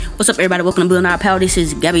What's up, everybody? Welcome to Building Our Power. This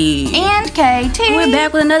is Gabby and KT. We're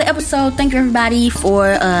back with another episode. Thank you, everybody,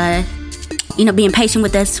 for being patient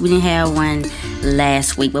with us. We didn't have one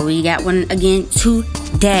last week, but we got one again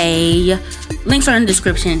today. Links are in the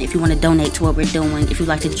description if you want to donate to what we're doing. If you'd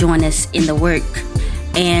like to join us in the work,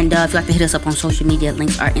 and if you'd like to hit us up on social media,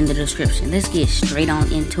 links are in the description. Let's get straight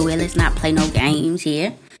on into it. Let's not play no games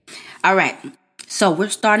here. All right. So we're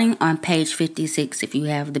starting on page 56 if you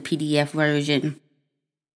have the PDF version.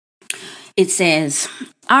 It says,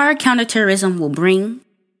 our counterterrorism will bring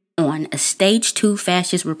on a stage 2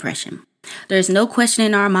 fascist repression. There is no question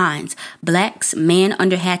in our minds, blacks, men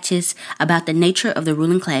under hatches, about the nature of the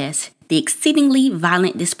ruling class. The exceedingly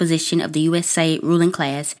violent disposition of the USA ruling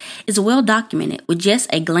class is well documented with just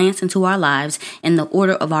a glance into our lives and the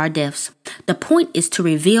order of our deaths. The point is to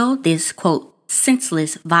reveal this, quote,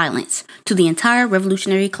 senseless violence to the entire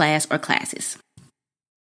revolutionary class or classes.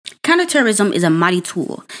 Counterterrorism is a mighty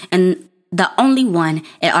tool and the only one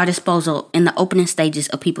at our disposal in the opening stages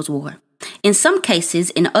of people's war. In some cases,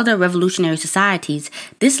 in other revolutionary societies,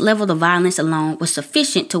 this level of violence alone was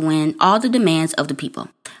sufficient to win all the demands of the people.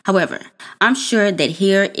 However, I'm sure that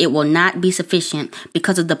here it will not be sufficient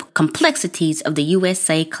because of the complexities of the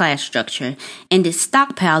USA class structure and its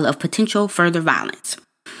stockpile of potential further violence.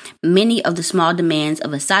 Many of the small demands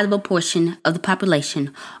of a sizable portion of the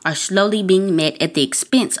population are slowly being met at the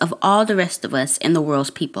expense of all the rest of us and the world's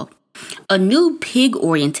people. A new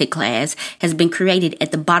pig-oriented class has been created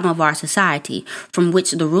at the bottom of our society, from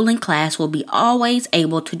which the ruling class will be always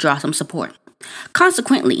able to draw some support.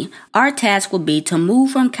 Consequently, our task will be to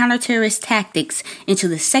move from counter-terrorist tactics into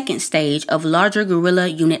the second stage of larger guerrilla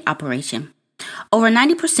unit operation. Over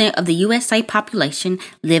 90% of the USA population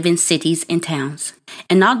live in cities and towns.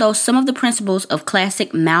 And although some of the principles of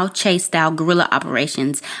classic Mao Che-style guerrilla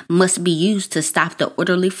operations must be used to stop the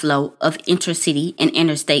orderly flow of intercity and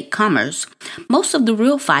interstate commerce, most of the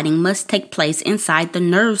real fighting must take place inside the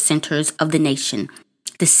nerve centers of the nation,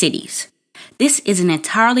 the cities. This is an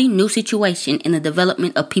entirely new situation in the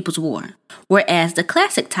development of people's war, whereas the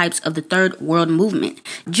classic types of the Third World Movement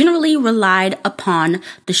generally relied upon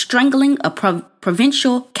the strangling of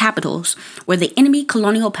provincial capitals, where the enemy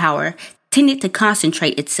colonial power tended to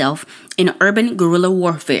concentrate itself in urban guerrilla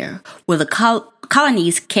warfare, where the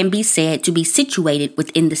colonies can be said to be situated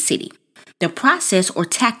within the city. The process or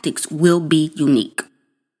tactics will be unique.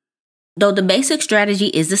 Though the basic strategy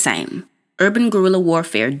is the same, urban guerrilla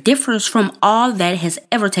warfare differs from all that has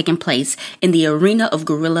ever taken place in the arena of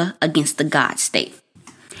guerrilla against the God state.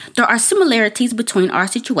 There are similarities between our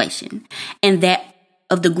situation and that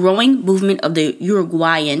of the growing movement of the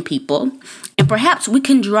Uruguayan people, and perhaps we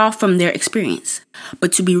can draw from their experience.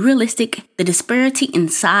 But to be realistic, the disparity in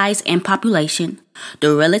size and population,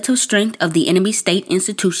 the relative strength of the enemy state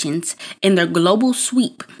institutions, and their global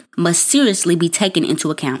sweep must seriously be taken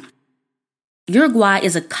into account. Uruguay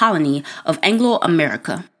is a colony of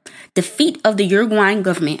Anglo-America. Defeat of the Uruguayan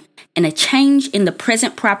government and a change in the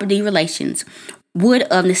present property relations would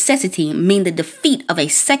of necessity mean the defeat of a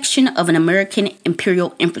section of an American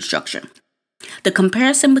imperial infrastructure. The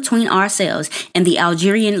comparison between ourselves and the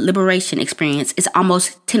Algerian liberation experience is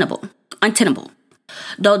almost untenable,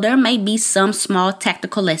 though there may be some small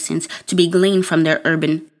tactical lessons to be gleaned from their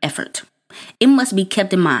urban effort. It must be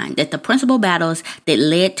kept in mind that the principal battles that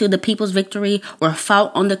led to the people's victory were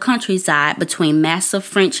fought on the countryside between massive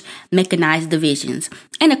French mechanized divisions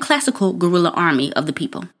and a classical guerrilla army of the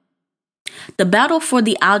people. The battle for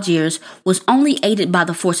the Algiers was only aided by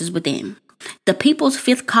the forces within. The people's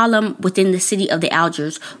fifth column within the city of the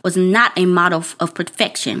Algiers was not a model of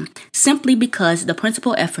perfection, simply because the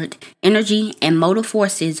principal effort, energy, and motive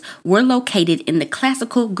forces were located in the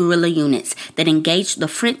classical guerrilla units that engaged the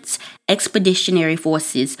French expeditionary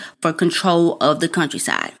forces for control of the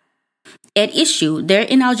countryside. At issue there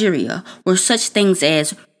in Algeria were such things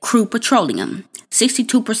as crude petroleum,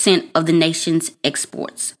 62% of the nation's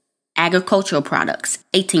exports, agricultural products,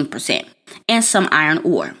 18%, and some iron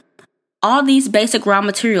ore. All these basic raw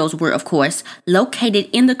materials were, of course, located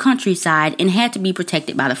in the countryside and had to be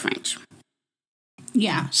protected by the French.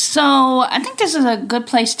 Yeah, so I think this is a good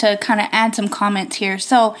place to kind of add some comments here.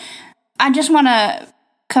 So I just want to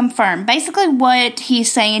confirm. Basically what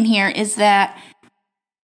he's saying here is that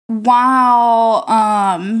while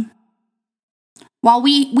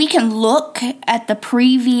we can look at the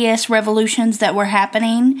previous revolutions that were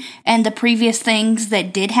happening and the previous things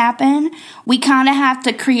that did happen, we kind of have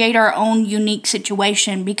to create our own unique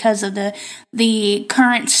situation because of the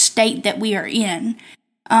current state that we are in.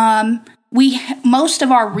 Most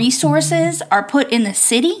of our resources are put in the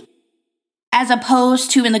city as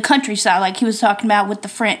opposed to in the countryside, like he was talking about with the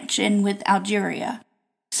French and with Algeria.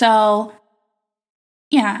 So,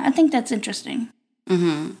 yeah, I think that's interesting.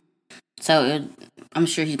 So I'm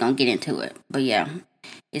sure he's gonna get into it, but yeah,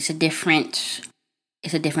 it's a different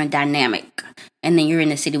dynamic. And then you're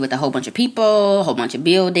in a city with a whole bunch of people, a whole bunch of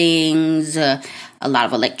buildings, a lot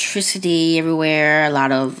of electricity everywhere, a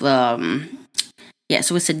lot of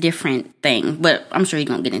so it's a different thing. But I'm sure he's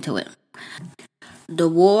gonna get into it. The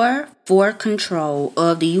war for control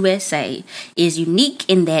of the USA is unique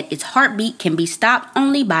in that its heartbeat can be stopped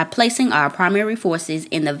only by placing our primary forces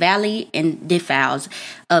in the valley and defiles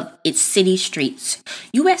of its city streets.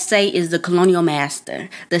 USA is the colonial master,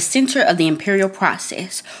 the center of the imperial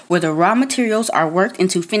process, where the raw materials are worked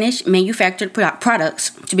into finished manufactured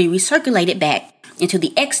products to be recirculated back into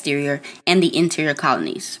the exterior and the interior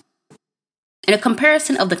colonies. In a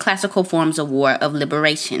comparison of the classical forms of war of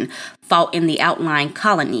liberation fought in the outlying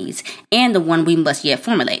colonies and the one we must yet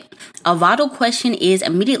formulate, a vital question is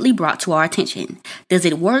immediately brought to our attention. Does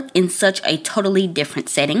it work in such a totally different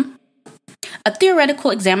setting? A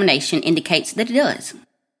theoretical examination indicates that it does.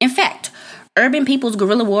 In fact, urban people's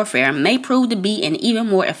guerrilla warfare may prove to be an even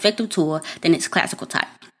more effective tool than its classical type.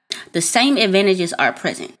 The same advantages are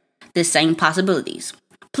present, the same possibilities,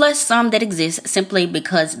 plus some that exist simply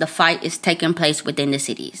because the fight is taking place within the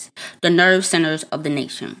cities, the nerve centers of the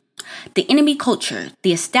nation. The enemy culture,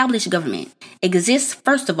 the established government, exists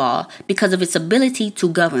first of all because of its ability to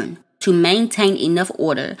govern, to maintain enough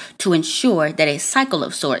order to ensure that a cycle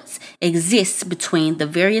of sorts exists between the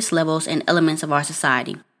various levels and elements of our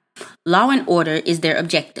society. Law and order is their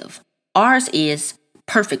objective. Ours is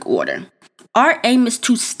perfect order. Our aim is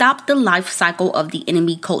to stop the life cycle of the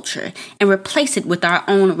enemy culture and replace it with our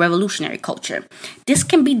own revolutionary culture. This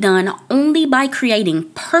can be done only by creating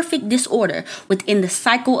perfect disorder within the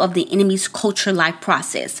cycle of the enemy's culture life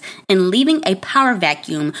process and leaving a power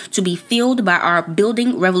vacuum to be filled by our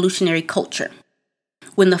building revolutionary culture.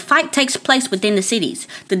 When the fight takes place within the cities,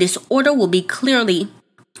 the disorder will clearly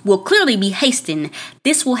be hastened.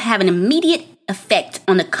 This will have an immediate effect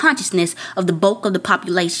on the consciousness of the bulk of the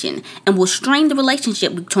population and will strain the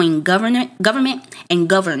relationship between government and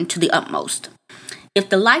governed to the utmost. If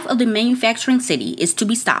the life of the manufacturing city is to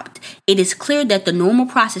be stopped, it is clear that the normal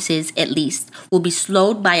processes, at least, will be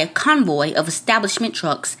slowed by a convoy of establishment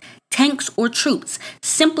trucks, tanks, or troops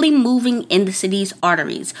simply moving in the city's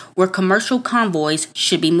arteries where commercial convoys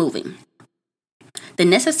should be moving. The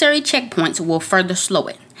necessary checkpoints will further slow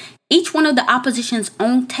it. Each one of the opposition's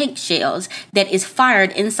own tank shells that is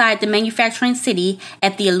fired inside the manufacturing city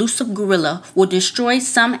at the elusive guerrilla will destroy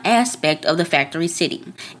some aspect of the factory city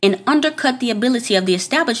and undercut the ability of the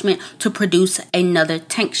establishment to produce another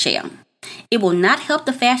tank shell. It will not help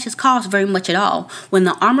the fascist cause very much at all when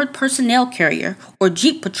the armored personnel carrier or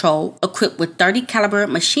jeep patrol equipped with 30 caliber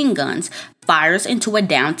machine guns fires into a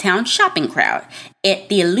downtown shopping crowd at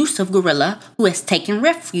the elusive guerrilla who has taken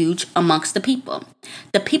refuge amongst the people.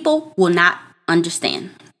 The people will not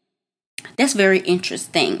understand. That's very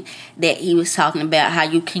interesting that he was talking about how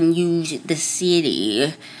you can use the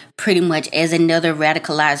city pretty much as another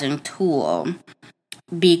radicalizing tool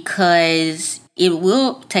because it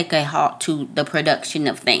will take a halt to the production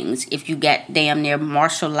of things if you got damn near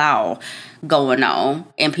martial law going on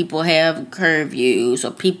and people have curfews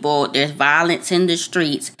or there's violence in the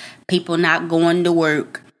streets, people not going to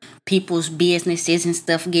work, people's businesses and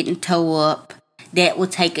stuff getting towed up. That will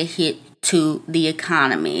take a hit to the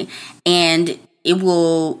economy and it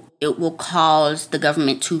will cause the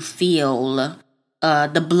government to feel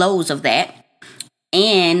the blows of that.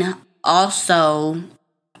 And also,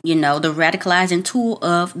 the radicalizing tool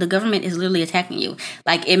of the government is literally attacking you.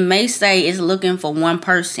 Like, it may say it's looking for one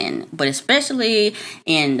person, but especially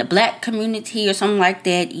in the black community or something like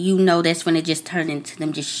that, that's when it just turned into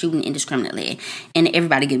them just shooting indiscriminately and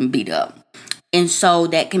everybody getting beat up. And so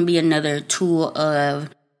that can be another tool of,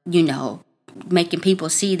 making people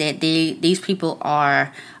see that these people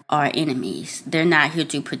are our enemies. They're not here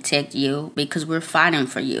to protect you because we're fighting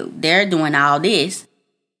for you. They're doing all this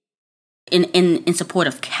in support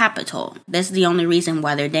of capital. That's the only reason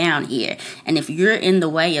why they're down here. And if you're in the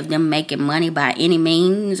way of them making money by any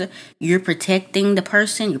means, you're protecting the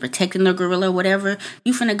person, you're protecting the guerrilla, whatever,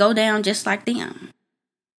 you finna go down just like them.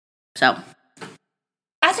 So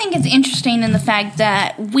I think it's interesting in the fact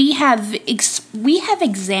that we have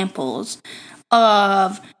examples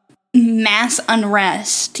of mass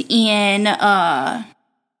unrest in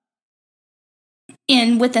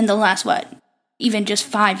within the last even just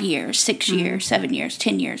 5 years, 6 years, 7 years,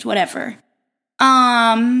 10 years, whatever.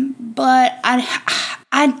 But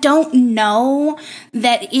I don't know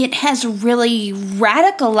that it has really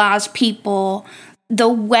radicalized people the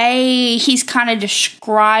way he's kind of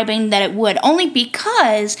describing that it would, only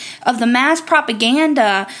because of the mass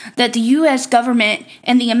propaganda that the U.S. government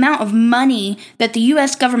and the amount of money that the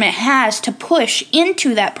U.S. government has to push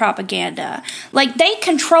into that propaganda. Like, they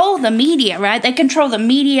control the media, right? They control the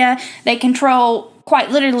media. They control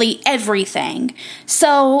quite literally everything.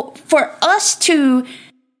 So for us to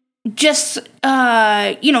just,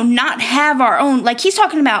 not have our own, like, he's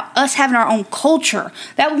talking about us having our own culture.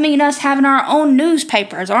 That would mean us having our own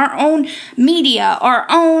newspapers, our own media, our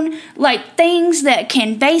own, like, things that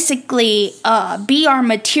can basically be our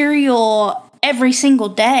material every single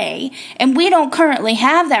day. And we don't currently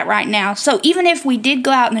have that right now. So even if we did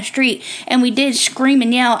go out in the street and we did scream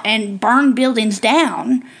and yell and burn buildings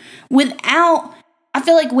down, I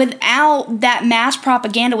feel like without that mass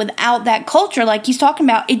propaganda, without that culture, like he's talking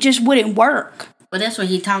about, it just wouldn't work. Well, that's what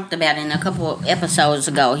he talked about in a couple of episodes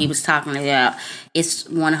ago. He was talking about it's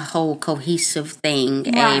one whole cohesive thing,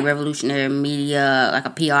 right. A revolutionary media, like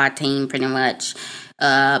a PR team, pretty much,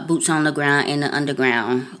 boots on the ground and the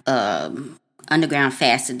underground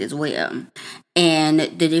facet as well. And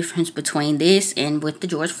the difference between this and with the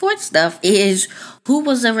George Floyd stuff is who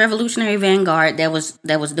was a revolutionary vanguard that was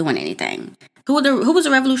doing anything. Who was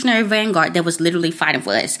a revolutionary vanguard that was literally fighting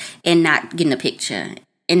for us and not getting a picture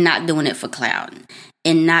and not doing it for clout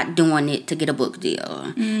and not doing it to get a book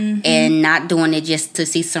deal and not doing it just to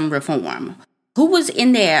see some reform? Who was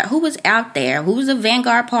in there? Who was out there? Who was a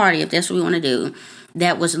vanguard party, if that's what we want to do,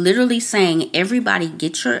 that was literally saying, everybody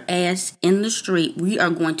get your ass in the street. We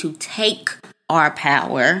are going to take our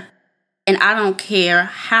power, and I don't care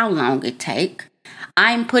how long it take.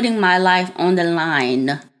 I'm putting my life on the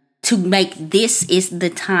line to make this is the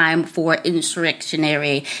time for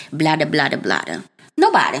insurrectionary blah, blah, blah, blah.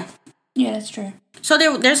 Nobody. Yeah, that's true. So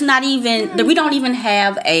there's not even, we don't even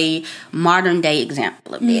have a modern day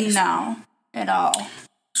example of this. No, at all.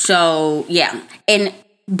 So, yeah.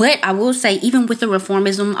 But I will say, even with the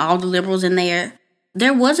reformism, all the liberals in there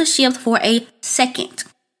was a shift for a second.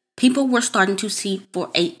 People were starting to see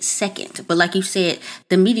for a second. But like you said,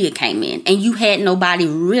 the media came in, and you had nobody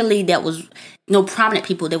really no prominent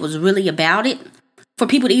people that was really about it, for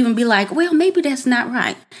people to even be like, well, maybe that's not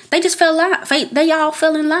right. They just they all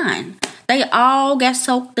fell in line. They all got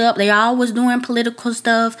soaked up. They all was doing political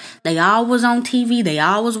stuff. They all was on TV. They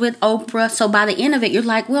all was with Oprah. So by the end of it, you're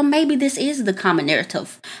like, well, maybe this is the common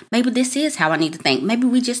narrative. Maybe this is how I need to think. Maybe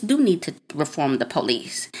we just do need to reform the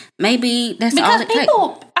police. Maybe that's all it takes. Because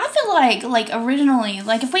people, I feel like originally,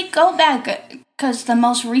 like if we go back, because the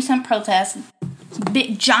most recent protests,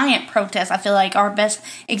 big giant protests, I feel like our best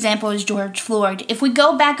example is George Floyd. If we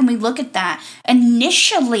go back and we look at that,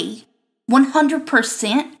 initially,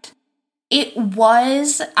 100%, it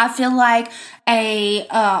was, I feel like, I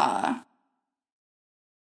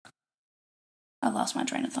lost my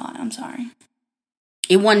train of thought. I'm sorry.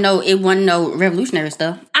 It wasn't no revolutionary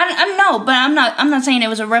stuff. I'm not saying it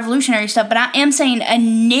was a revolutionary stuff, but I am saying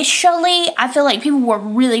initially, I feel like people were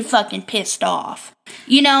really fucking pissed off.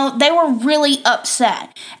 You know, they were really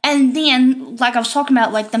upset. And then, like I was talking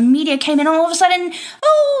about, like the media came in all of a sudden,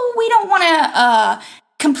 we don't want to,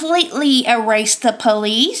 completely erase the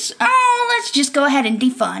police. Let's just go ahead and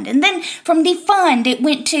defund. And then from defund, it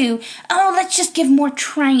went to, let's just give more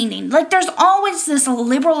training. Like, there's always this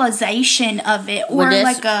liberalization of it, or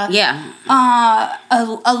like a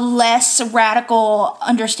less radical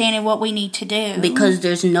understanding of what we need to do. Because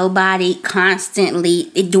there's nobody constantly,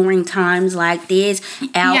 during times like this,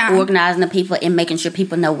 organizing the people and making sure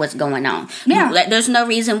people know what's going on. Yeah. There's no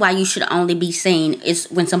reason why you should only be seen is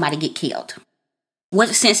when somebody get killed. What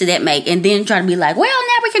sense did that make? And then try to be like, well,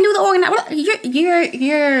 now we can do the organizing.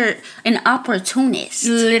 You're an opportunist.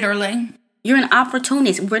 Literally. You're an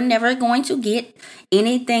opportunist. We're never going to get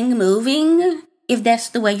anything moving if that's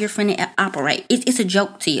the way you're finna operate. It's a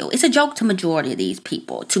joke to you. It's a joke to majority of these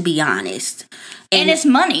people, to be honest. And it's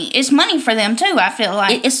money. It's money for them, too, I feel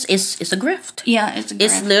like. It's a grift. Yeah, it's a grift.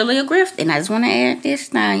 It's literally a grift. And I just want to add this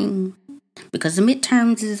thing. Because the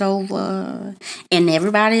midterms is over, and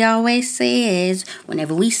everybody always says,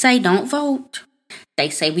 whenever we say don't vote, they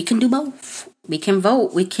say we can do both. We can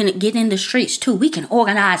vote, we can get in the streets too, we can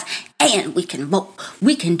organize, and we can vote.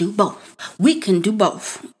 We can do both. We can do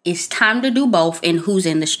both. It's time to do both, and who's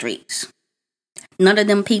in the streets? None of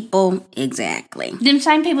them people, exactly. Them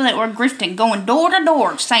same people that were grifting, going door to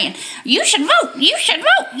door, saying, you should vote, you should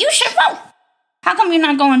vote, you should vote. How come you're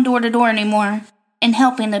not going door to door anymore? And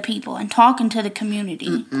helping the people and talking to the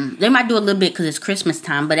community. They might do a little bit because it's Christmas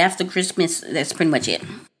time, but after Christmas, that's pretty much it.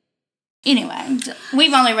 Anyway,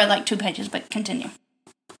 we've only read like 2 pages, but continue.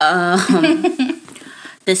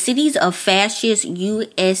 The cities of fascist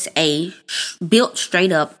USA built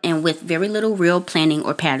straight up and with very little real planning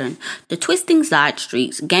or pattern. The twisting side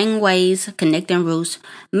streets, gangways, connecting roofs,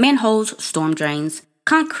 manholes, storm drains,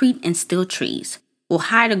 concrete and steel trees will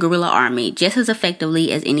hide a guerrilla army just as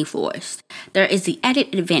effectively as any forest. There is the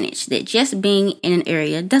added advantage that just being in an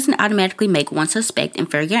area doesn't automatically make one suspect in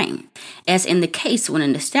fair game, as in the case when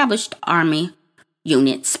an established army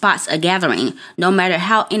unit spots a gathering, no matter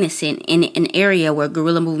how innocent, in an area where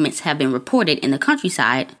guerrilla movements have been reported in the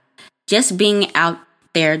countryside. Just being out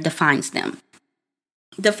there defines them.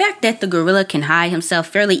 The fact that the guerrilla can hide himself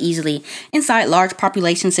fairly easily inside large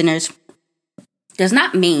population centers does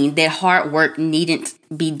not mean that hard work needn't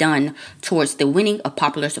be done towards the winning of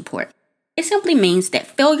popular support. It simply means that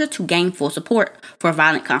failure to gain full support for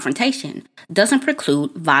violent confrontation doesn't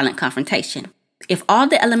preclude violent confrontation. If all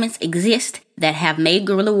the elements exist that have made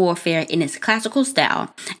guerrilla warfare in its classical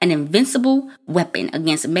style an invincible weapon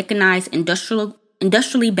against mechanized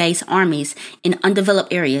industrially based armies in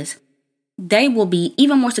undeveloped areas, they will be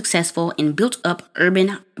even more successful in built-up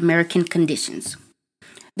urban American conditions.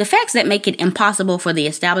 The facts that make it impossible for the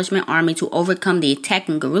establishment army to overcome the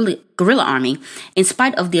attacking guerrilla army, in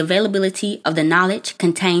spite of the availability of the knowledge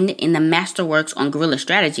contained in the masterworks on guerrilla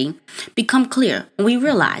strategy, become clear when we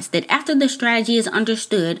realize that after the strategy is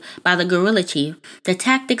understood by the guerrilla chief, the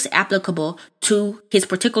tactics applicable to his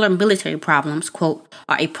particular military problems, quote,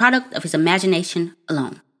 are a product of his imagination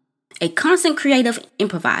alone. A constant creative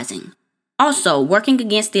improvising. Also, working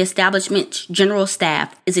against the establishment's general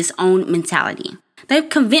staff is its own mentality. They've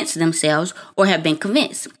convinced themselves, or have been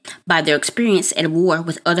convinced, by their experience at war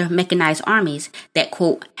with other mechanized armies that,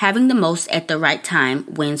 quote, having the most at the right time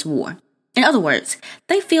wins war. In other words,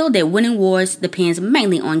 they feel that winning wars depends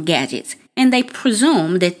mainly on gadgets, and they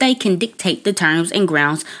presume that they can dictate the terms and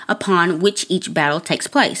grounds upon which each battle takes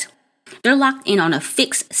place. They're locked in on a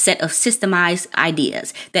fixed set of systemized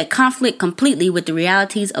ideas that conflict completely with the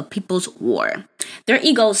realities of people's war. Their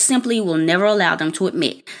egos simply will never allow them to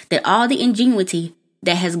admit that all the ingenuity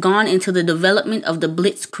that has gone into the development of the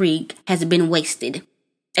Blitzkrieg has been wasted.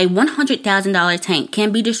 A $100,000 tank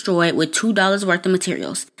can be destroyed with $2 worth of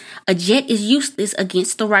materials. A jet is useless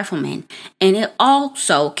against the rifleman, and it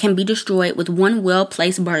also can be destroyed with one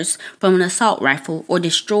well-placed burst from an assault rifle or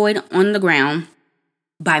destroyed on the ground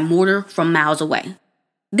by mortar from miles away.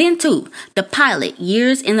 Then, too, the pilot,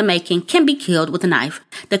 years in the making, can be killed with a knife.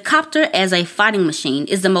 The copter as a fighting machine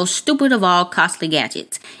is the most stupid of all costly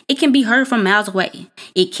gadgets. It can be heard from miles away.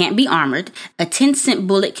 It can't be armored. A 10-cent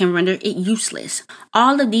bullet can render it useless.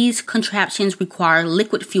 All of these contraptions require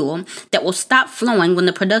liquid fuel that will stop flowing when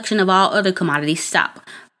the production of all other commodities stop.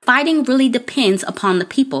 Fighting really depends upon the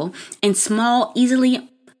people and small, easily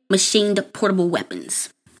machined portable weapons.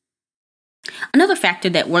 Another factor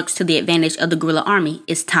that works to the advantage of the guerrilla army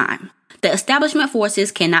is time. The establishment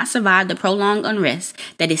forces cannot survive the prolonged unrest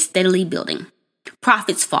that is steadily building.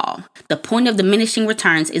 Profits fall. The point of diminishing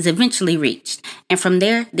returns is eventually reached, and from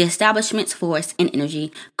there, the establishment's force and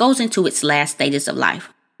energy goes into its last stages of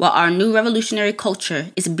life, while our new revolutionary culture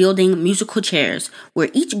is building musical chairs where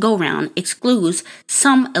each go-round excludes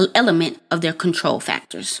some element of their control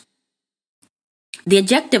factors. The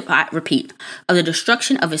objective, I repeat, of the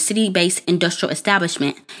destruction of a city-based industrial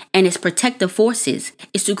establishment and its protective forces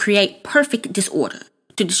is to create perfect disorder,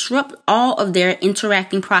 to disrupt all of their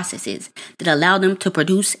interacting processes that allow them to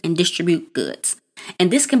produce and distribute goods.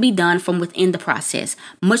 And this can be done from within the process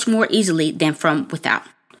much more easily than from without.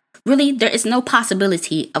 Really, there is no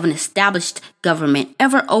possibility of an established government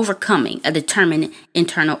ever overcoming a determined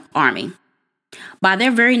internal army. By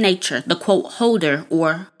their very nature, the quote holder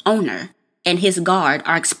or owner and his guard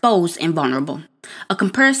are exposed and vulnerable. A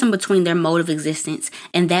comparison between their mode of existence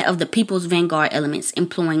and that of the people's vanguard elements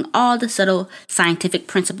employing all the subtle scientific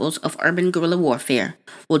principles of urban guerrilla warfare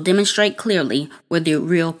will demonstrate clearly where the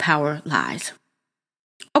real power lies.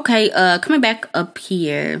 Okay, coming back up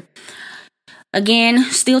here. Again,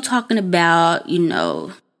 still talking about,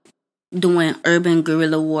 doing urban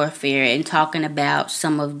guerrilla warfare and talking about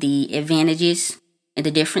some of the advantages and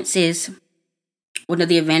the differences. One of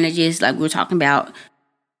the advantages, like we were talking about,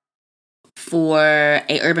 for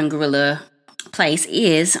a urban guerrilla place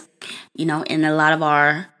is, in a lot of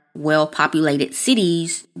our well-populated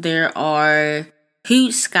cities, there are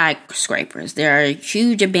huge skyscrapers. There are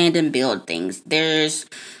huge abandoned buildings. There's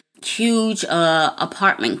huge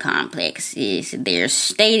apartment complexes. There's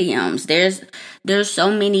stadiums. There's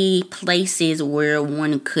so many places where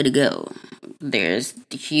one could go. There's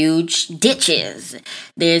huge ditches.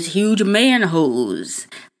 There's huge manholes.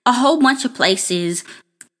 A whole bunch of places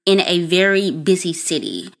in a very busy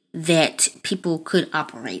city that people could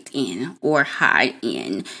operate in or hide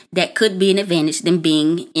in that could be an advantage than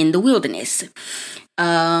being in the wilderness.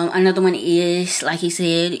 Another one is, like he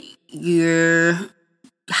said, you're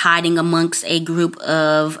hiding amongst a group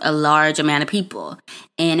of a large amount of people,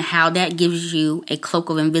 and how that gives you a cloak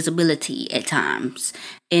of invisibility at times,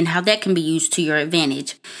 and how that can be used to your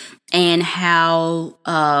advantage, and how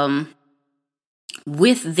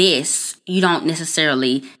with this you don't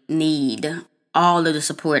necessarily need all of the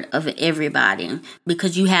support of everybody,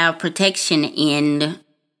 because you have protection in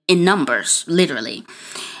numbers, literally.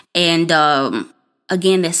 And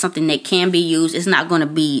again, that's something that can be used. It's not going to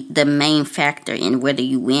be the main factor in whether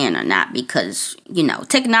you win or not, because, you know,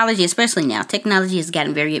 technology, especially now, technology has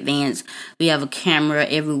gotten very advanced. We have a camera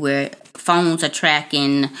everywhere. Phones are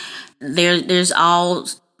tracking. There's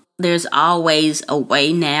always a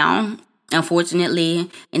way now, unfortunately,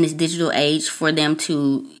 in this digital age, for them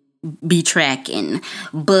to be tracking.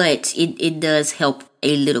 But it does help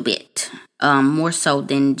a little bit. More so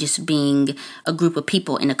than just being a group of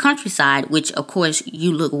people in the countryside, which, of course,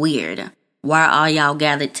 you look weird. Why are y'all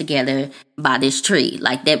gathered together by this tree?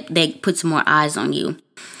 Like, that puts more eyes on you.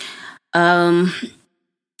 And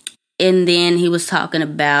then he was talking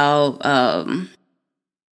about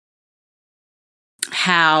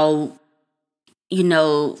how, you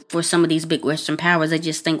know, for some of these big Western powers, they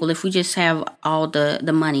just think, well, if we just have all the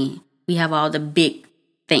money, we have all the big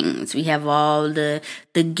things, we have all the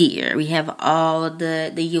gear, we have all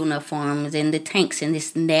the uniforms and the tanks and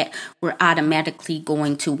this and that, we're automatically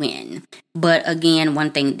going to win. But again,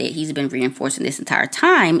 one thing that he's been reinforcing this entire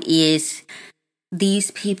time is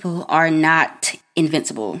these people are not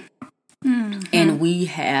invincible. Mm-hmm. And we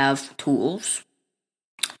have tools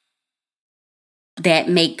that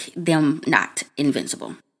make them not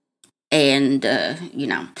invincible. And you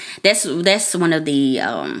know, that's one of the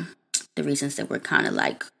reasons that we're kind of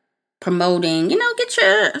like promoting, you know, get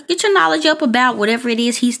your knowledge up about whatever it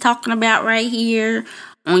is he's talking about right here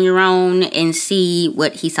on your own, and see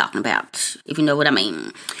what he's talking about, if you know what I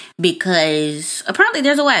mean. Because apparently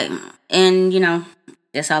there's a way, and, you know,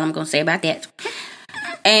 that's all I'm gonna say about that.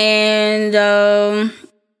 And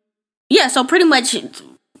yeah, so pretty much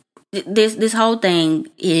this whole thing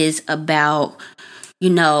is about,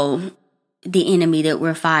 you know, the enemy that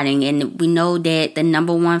we're fighting. And we know that the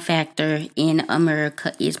number one factor in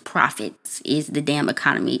America is profits, is the damn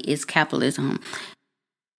economy, is capitalism.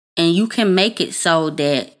 And you can make it so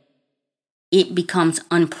that it becomes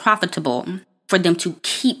unprofitable for them to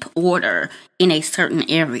keep order in a certain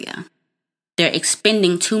area. They're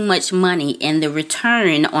expending too much money, and the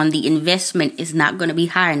return on the investment is not going to be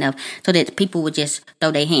high enough so that people would just throw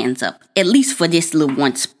their hands up, at least for this little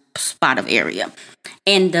one spot of area.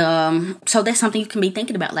 And so that's something you can be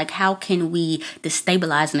thinking about. Like, how can we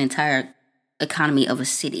destabilize an entire economy of a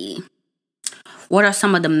city? What are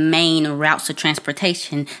some of the main routes of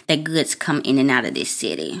transportation that goods come in and out of this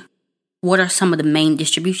city? What are some of the main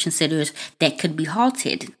distribution centers that could be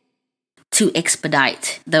halted to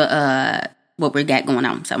expedite the what we got going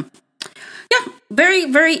on? So, yeah,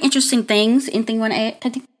 very, very interesting things. Anything you want to add,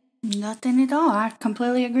 Tati? Nothing at all. I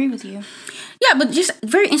completely agree with you. Yeah, but just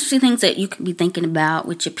very interesting things that you could be thinking about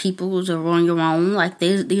with your peoples or on your own. Like,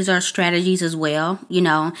 these are strategies as well, you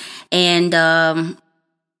know. And,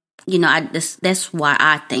 you know, that's why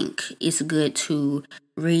I think it's good to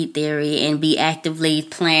read theory and be actively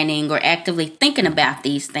planning or actively thinking about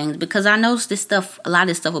these things, because I know a lot of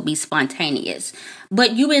this stuff will be spontaneous.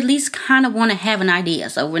 But you at least kind of want to have an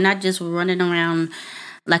idea. So we're not just running around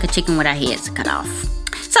like a chicken with our heads cut off.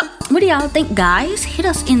 So, what do y'all think, guys? Hit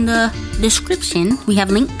us in the description. We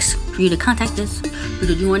have links for you to contact us, for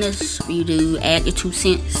you to join us, for you to add your 2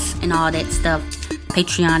 cents and all that stuff.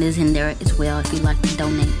 Patreon is in there as well if you'd like to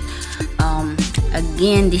donate.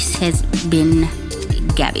 Again, this has been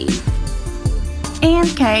Gabby. And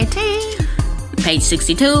KT. Page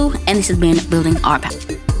 62. And this has been Building Our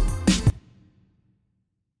Power.